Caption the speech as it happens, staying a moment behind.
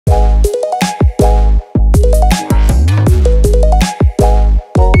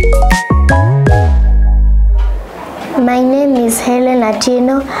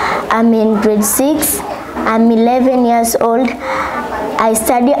Atieno. I'm in grade 6. I'm 11 years old. I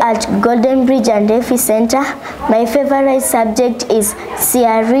study at Golden Bridge and Refi Center. My favorite subject is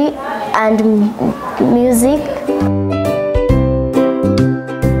CRE and music.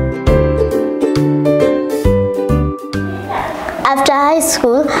 After high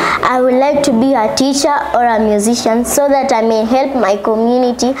school, I would like to be a teacher or a musician so that I may help my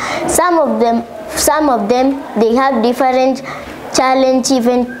community. Some of them, they have different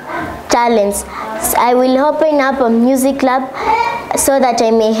talents. I will open up a music club so that I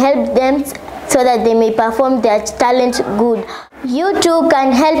may help them so that they may perform their talent good. You too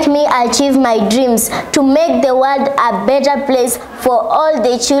can help me achieve my dreams to make the world a better place for all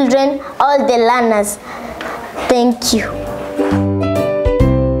the children, all the learners. Thank you.